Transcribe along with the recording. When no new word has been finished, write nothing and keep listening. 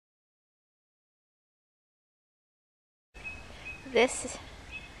This,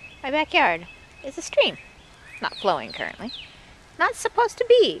 my backyard, is a stream. Not flowing currently. Not supposed to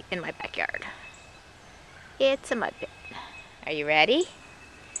be in my backyard. It's a mud pit. Are you ready?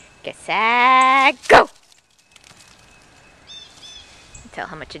 Get set, go! Tell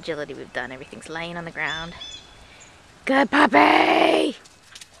how much agility we've done. Everything's laying on the ground. Good puppy!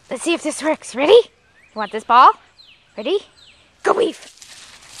 Let's see if this works. Ready? You want this ball? Ready? Go weave!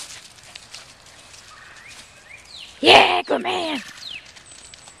 Yeah, good man!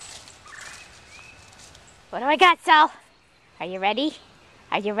 What do I got, Sal? Are you ready?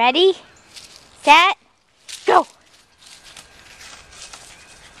 Are you ready? Set, go!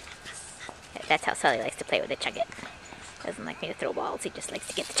 That's how Sully likes to play with the chugget. Doesn't like me to throw balls, he just likes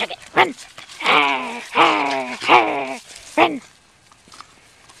to get the chugget. Run! Run!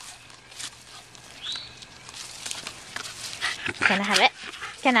 Can I have it?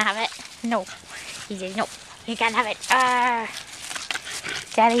 Can I have it? No. He says no. You can't have it.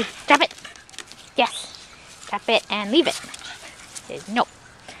 Daddy, drop it. Yes. Drop it and leave it. He says no.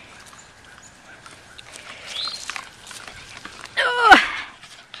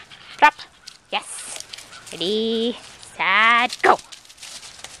 Drop. Yes. Ready, set, go.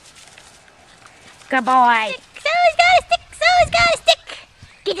 Good boy. Sully's got a stick. Sully's got a stick.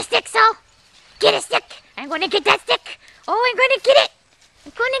 Get a stick, Sal. Get a stick. I'm going to get that stick. Oh, I'm going to get it.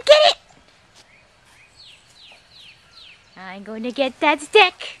 I'm going to get it. I'm going to get that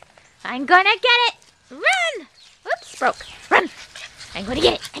stick. I'm going to get it. Run. Whoops, broke. Run. I'm going to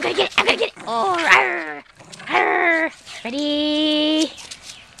get it. I'm going to get it. I'm going to get it. Oh, arr, arr. Ready.